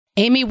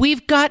Amy,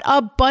 we've got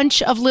a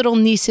bunch of little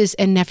nieces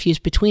and nephews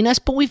between us,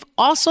 but we've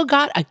also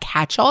got a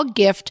catch-all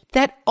gift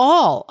that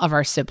all of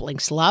our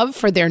siblings love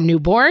for their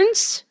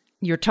newborns.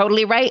 You're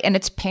totally right, and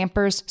it's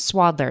Pampers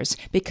Swaddlers,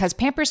 because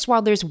Pampers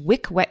Swaddlers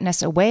wick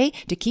wetness away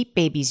to keep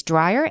babies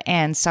drier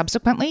and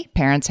subsequently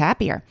parents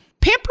happier.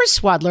 Pampers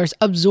Swaddlers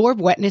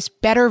absorb wetness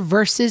better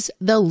versus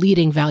the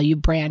leading value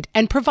brand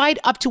and provide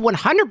up to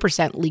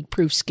 100%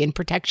 leak-proof skin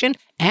protection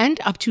and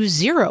up to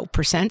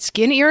 0%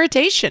 skin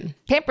irritation.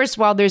 Pampers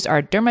Swaddlers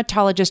are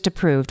dermatologist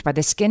approved by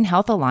the Skin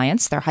Health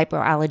Alliance. They're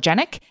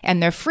hypoallergenic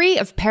and they're free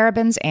of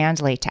parabens and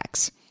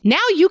latex. Now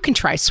you can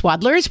try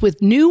Swaddlers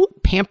with new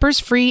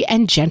Pampers-free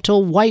and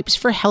gentle wipes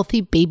for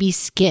healthy baby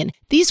skin.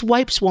 These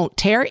wipes won't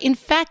tear. In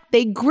fact,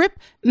 they grip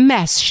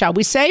mess, shall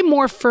we say,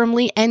 more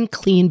firmly and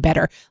clean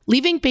better,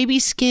 leaving baby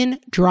skin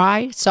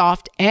dry,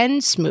 soft,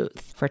 and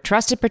smooth. For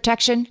trusted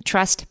protection,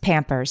 trust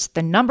Pampers,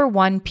 the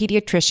 #1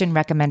 pediatrician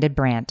recommended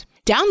brand.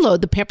 Download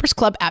the Pampers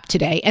Club app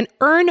today and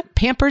earn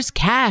Pampers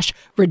Cash.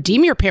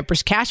 Redeem your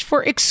Pampers Cash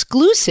for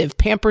exclusive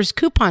Pampers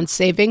coupon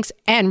savings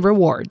and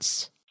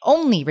rewards.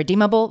 Only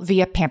redeemable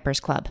via Pampers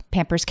Club.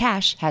 Pampers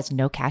Cash has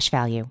no cash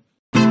value.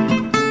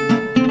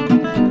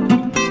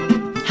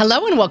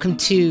 Hello and welcome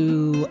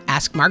to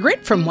Ask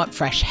Margaret from What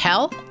Fresh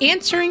Hell,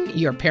 answering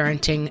your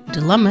parenting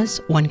dilemmas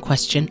one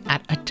question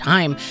at a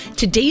time.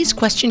 Today's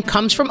question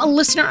comes from a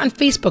listener on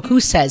Facebook who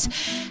says,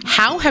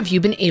 how have you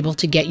been able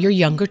to get your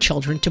younger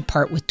children to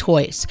part with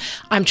toys?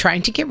 I'm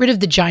trying to get rid of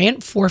the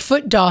giant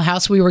 4-foot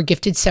dollhouse we were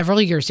gifted several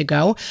years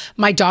ago.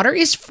 My daughter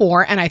is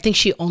 4 and I think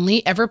she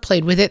only ever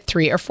played with it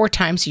 3 or 4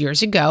 times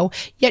years ago,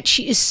 yet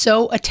she is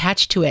so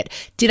attached to it.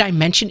 Did I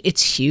mention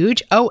it's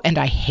huge? Oh, and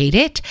I hate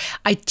it.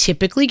 I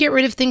typically get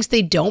rid of things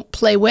they don't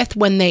play with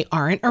when they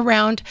aren't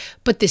around,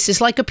 but this is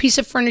like a piece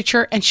of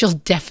furniture and she'll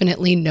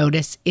definitely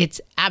notice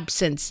its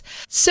absence.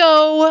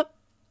 So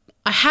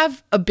I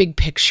have a big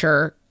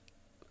picture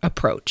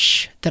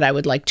approach that I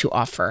would like to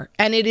offer,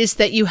 and it is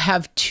that you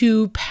have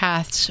 2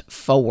 paths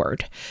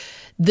forward: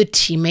 the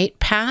teammate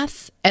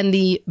path and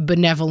the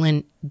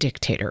benevolent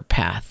dictator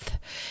path.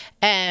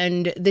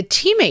 And the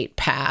teammate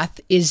path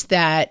is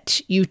that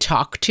you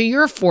talk to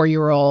your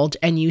 4-year-old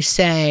and you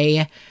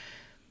say,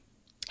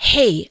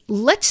 hey,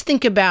 let's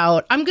think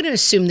about, I'm going to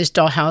assume this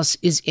dollhouse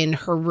is in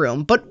her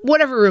room, but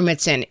whatever room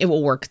it's in, it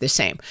will work the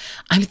same.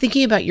 I'm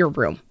thinking about your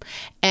room,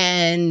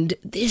 and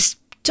this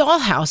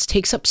dollhouse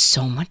takes up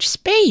so much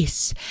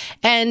space,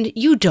 and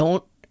you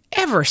don't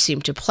ever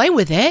seem to play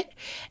with it.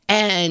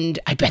 And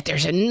I bet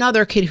there's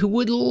another kid who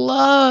would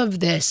love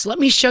this. Let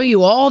me show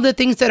you all the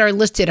things that are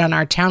listed on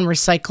our town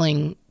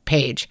recycling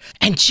page.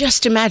 And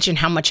just imagine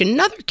how much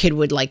another kid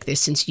would like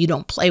this, since you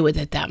don't play with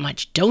it that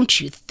much,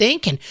 don't you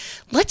think? And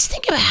let's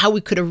think about how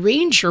we could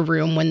arrange your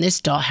room when this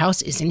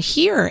dollhouse isn't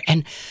here.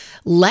 And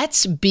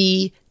let's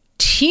be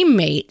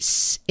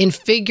teammates in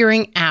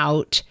figuring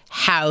out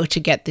how to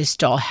get this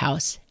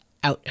dollhouse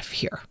out of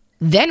here.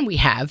 Then we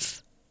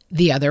have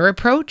the other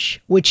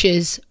approach, which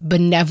is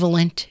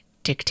benevolent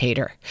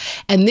dictator.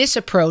 And this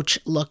approach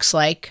looks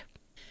like,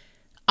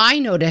 I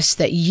notice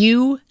that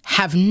you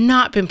have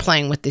not been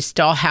playing with this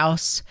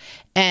dollhouse,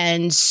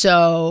 and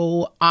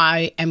so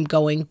I am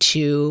going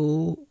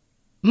to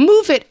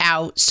move it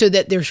out so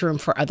that there's room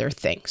for other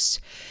things.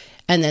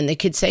 And then the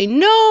kids say,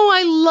 no,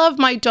 I love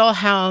my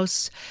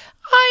dollhouse.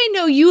 I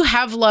know you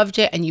have loved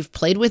it and you've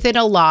played with it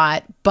a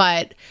lot,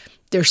 but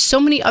there's so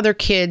many other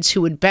kids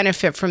who would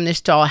benefit from this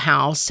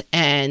dollhouse,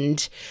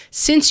 and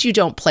since you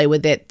don't play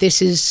with it,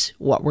 this is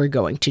what we're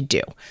going to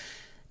do.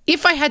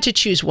 If I had to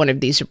choose one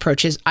of these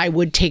approaches, I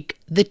would take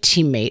the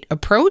teammate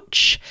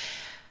approach.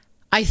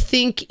 I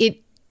think it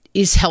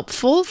is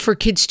helpful for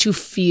kids to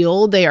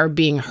feel they are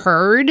being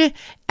heard.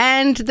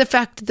 And the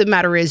fact of the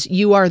matter is,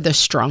 you are the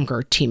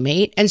stronger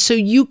teammate. And so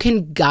you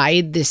can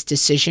guide this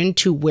decision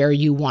to where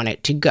you want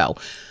it to go.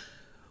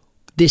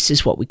 This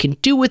is what we can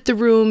do with the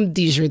room.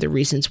 These are the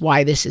reasons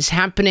why this is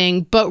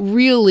happening. But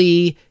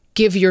really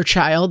give your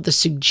child the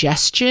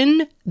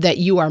suggestion that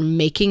you are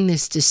making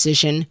this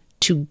decision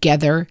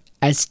together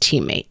as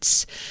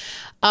teammates.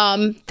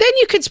 Then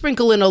you could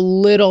sprinkle in a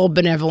little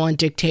benevolent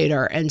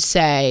dictator and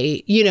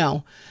say, you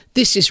know,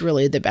 this is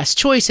really the best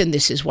choice and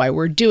this is why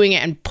we're doing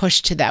it, and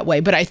push to that way.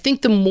 But I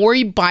think the more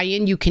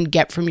buy-in you can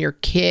get from your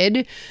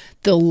kid,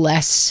 the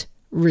less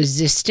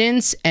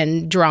resistance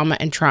and drama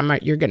and trauma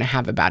you're going to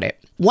have about it.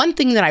 One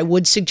thing that I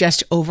would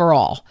suggest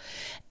overall,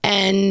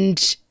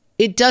 and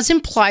it does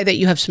imply that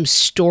you have some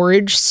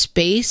storage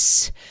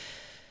space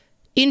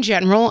in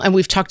general, and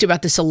we've talked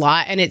about this a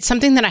lot, and it's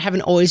something that I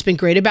haven't always been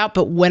great about,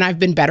 but when I've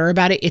been better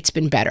about it, it's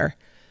been better.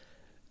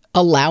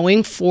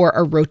 Allowing for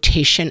a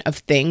rotation of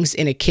things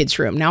in a kid's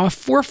room. Now, a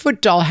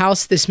 4-foot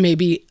dollhouse, this may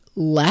be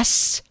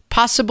less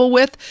possible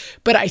with,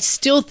 but I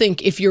still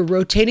think if you're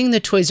rotating the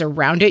toys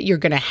around it, you're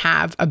going to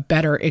have a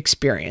better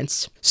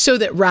experience. So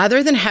that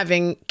rather than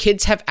having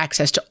kids have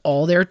access to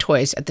all their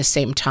toys at the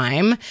same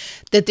time,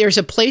 that there's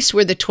a place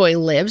where the toy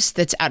lives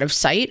that's out of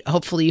sight.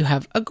 Hopefully you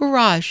have a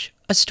garage,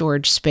 a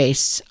storage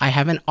space. I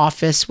have an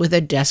office with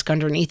a desk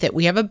underneath it.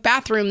 We have a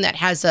bathroom that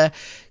has a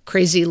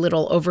crazy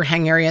little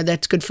overhang area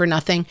that's good for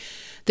nothing.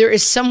 There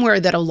is somewhere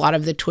that a lot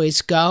of the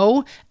toys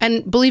go.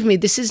 And believe me,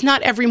 this is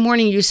not every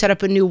morning you set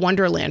up a new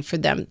Wonderland for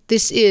them.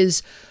 This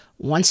is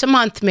once a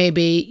month,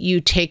 maybe,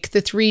 you take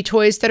the 3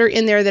 toys that are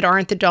in there that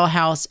aren't the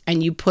dollhouse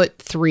and you put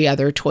 3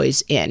 other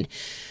toys in.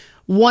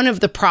 One of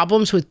the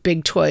problems with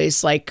big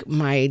toys, like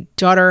my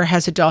daughter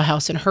has a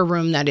dollhouse in her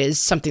room that is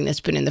something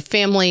that's been in the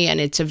family, and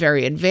it's a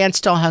very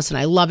advanced dollhouse and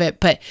I love it,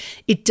 but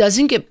it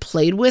doesn't get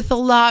played with a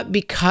lot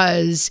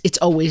because it's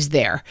always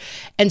there.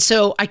 And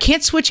so I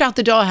can't switch out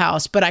the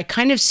dollhouse, but I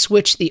kind of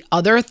switch the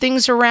other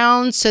things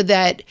around so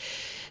that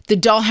the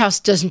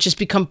dollhouse doesn't just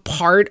become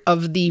part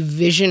of the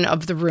vision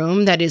of the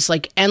room that is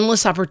like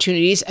endless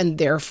opportunities, and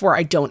therefore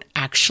I don't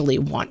actually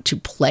want to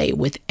play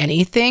with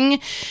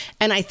anything.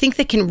 And I think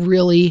that can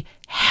really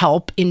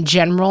help in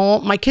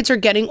general. My kids are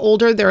getting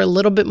older. They're a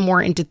little bit more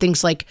into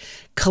things like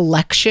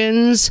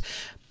collections.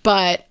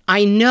 But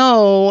I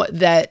know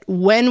that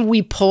when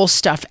we pull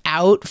stuff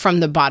out from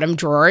the bottom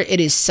drawer, it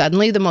is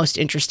suddenly the most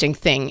interesting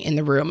thing in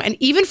the room. And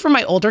even for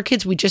my older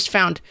kids, we just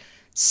found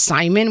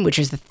Simon, which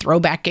is the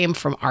throwback game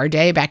from our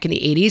day back in the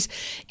 80s.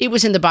 It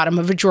was in the bottom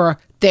of a drawer.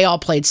 They all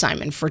played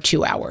Simon for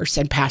 2 hours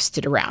and passed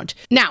it around.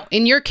 Now,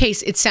 in your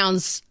case, it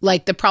sounds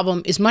like the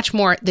problem is much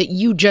more that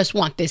you just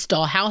want this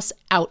dollhouse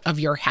out of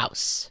your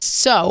house.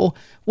 So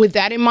with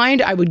that in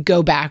mind, I would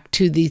go back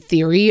to the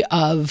theory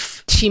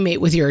of teammate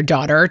with your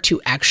daughter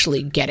to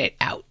actually get it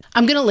out.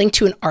 I'm going to link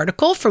to an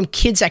article from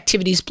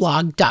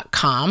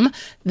kidsactivitiesblog.com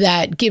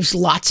that gives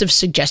lots of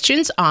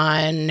suggestions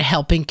on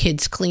helping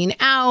kids clean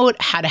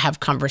out, how to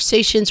have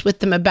conversations with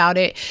them about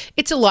it.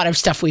 It's a lot of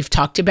stuff we've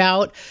talked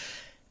about.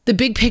 The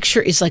big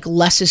picture is like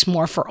less is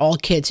more for all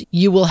kids.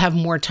 You will have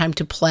more time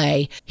to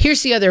play.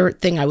 Here's the other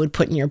thing I would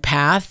put in your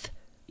path.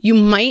 You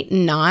might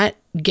not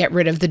get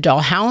rid of the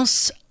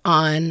dollhouse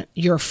on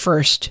your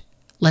first,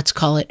 let's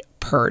call it,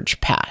 purge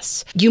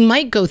pass. You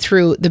might go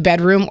through the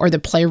bedroom or the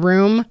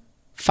playroom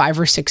 5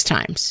 or 6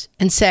 times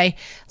and say,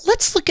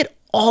 let's look at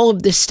all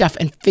of this stuff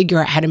and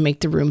figure out how to make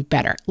the room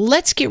better.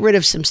 Let's get rid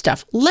of some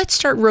stuff. Let's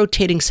start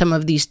rotating some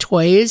of these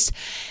toys.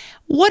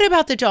 What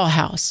about the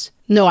dollhouse?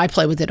 No, I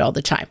play with it all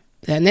the time.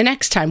 Then the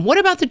next time, what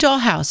about the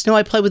dollhouse? No,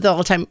 I play with it all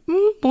the time.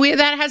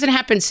 That hasn't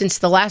happened since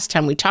the last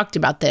time we talked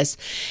about this.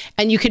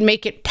 And you can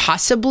make it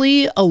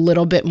possibly a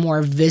little bit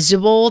more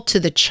visible to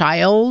the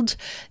child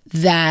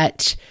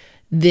that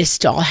this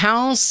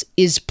dollhouse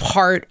is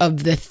part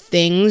of the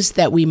things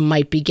that we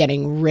might be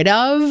getting rid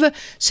of,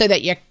 so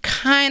that you're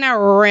kind of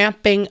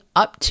ramping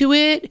up to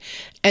it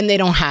and they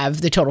don't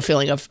have the total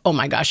feeling of, oh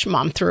my gosh,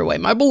 mom threw away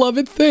my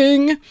beloved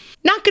thing.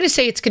 Not going to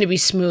say it's going to be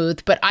smooth,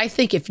 but I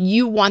think if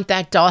you want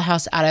that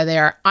dollhouse out of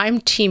there,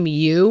 I'm team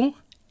you.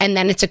 And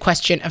then it's a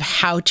question of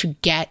how to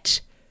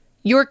get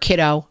your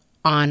kiddo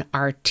on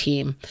our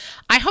team.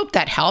 I hope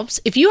that helps.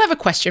 If you have a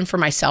question for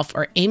myself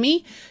or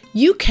Amy,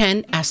 you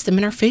can ask them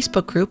in our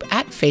Facebook group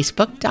at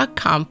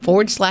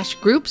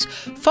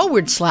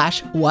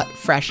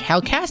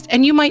facebook.com/groups/whatfreshhellcast,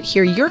 and you might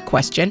hear your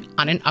question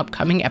on an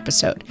upcoming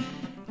episode.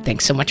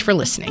 Thanks so much for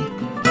listening.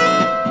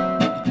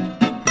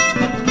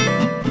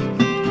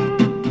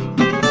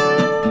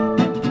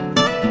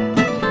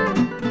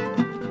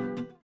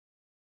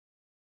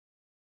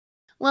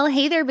 Well,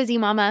 hey there, busy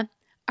mama.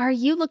 Are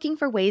you looking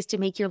for ways to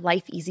make your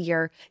life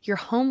easier, your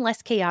home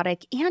less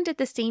chaotic, and at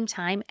the same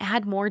time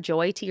add more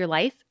joy to your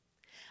life?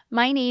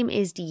 My name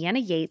is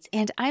Deanna Yates,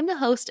 and I'm the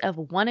host of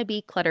Wanna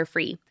Be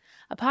Clutter-Free,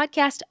 a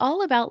podcast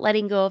all about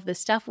letting go of the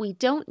stuff we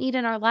don't need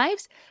in our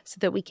lives so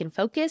that we can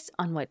focus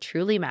on what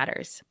truly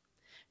matters.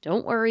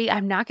 Don't worry,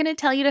 I'm not going to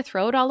tell you to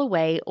throw it all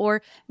away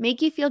or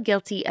make you feel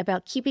guilty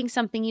about keeping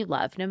something you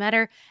love, no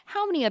matter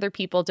how many other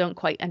people don't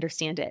quite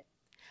understand it.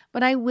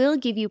 But I will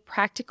give you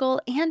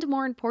practical and,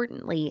 more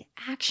importantly,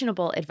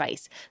 actionable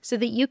advice so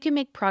that you can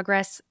make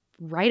progress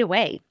right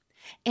away.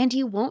 And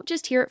you won't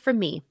just hear it from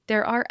me.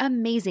 There are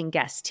amazing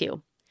guests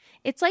too.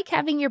 It's like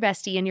having your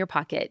bestie in your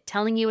pocket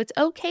telling you it's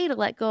okay to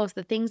let go of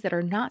the things that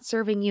are not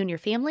serving you and your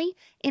family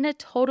in a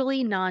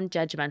totally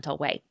non-judgmental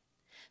way.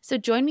 So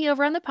join me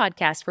over on the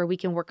podcast where we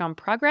can work on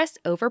progress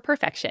over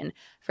perfection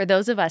for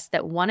those of us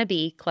that want to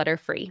be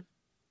clutter-free.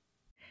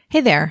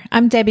 Hey there,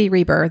 I'm Debbie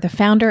Reber, the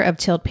founder of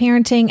Tilt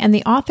Parenting and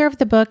the author of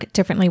the book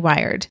Differently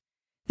Wired.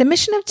 The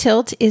mission of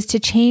Tilt is to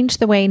change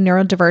the way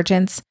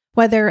neurodivergence,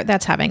 whether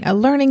that's having a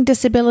learning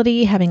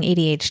disability, having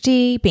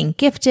ADHD, being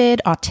gifted,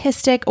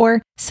 autistic,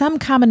 or some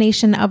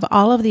combination of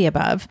all of the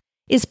above,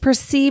 is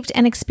perceived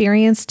and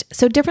experienced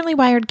so differently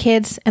wired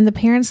kids and the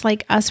parents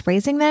like us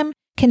raising them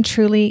can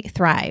truly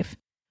thrive.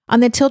 On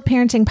the Tilt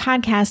Parenting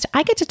podcast,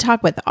 I get to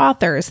talk with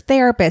authors,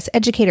 therapists,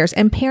 educators,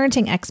 and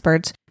parenting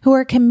experts who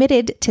are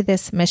committed to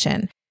this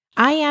mission.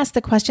 I ask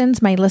the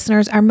questions my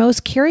listeners are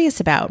most curious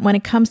about when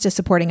it comes to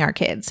supporting our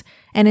kids.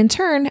 And in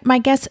turn, my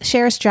guests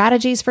share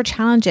strategies for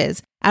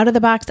challenges,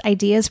 out-of-the-box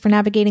ideas for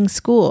navigating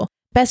school,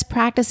 best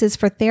practices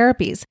for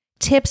therapies,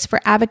 tips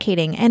for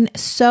advocating, and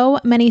so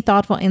many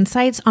thoughtful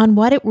insights on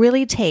what it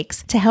really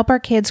takes to help our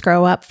kids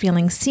grow up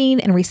feeling seen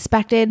and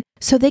respected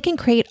so they can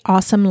create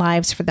awesome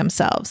lives for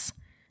themselves.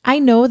 I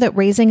know that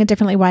raising a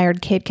differently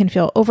wired kid can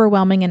feel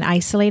overwhelming and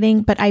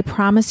isolating, but I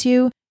promise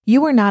you,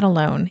 you are not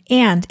alone,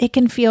 and it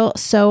can feel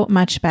so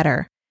much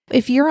better.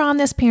 If you're on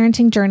this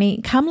parenting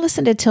journey, come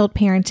listen to Tilt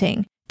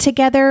Parenting.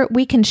 Together,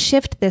 we can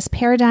shift this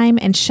paradigm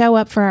and show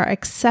up for our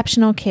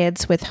exceptional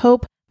kids with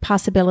hope,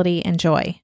 possibility, and joy.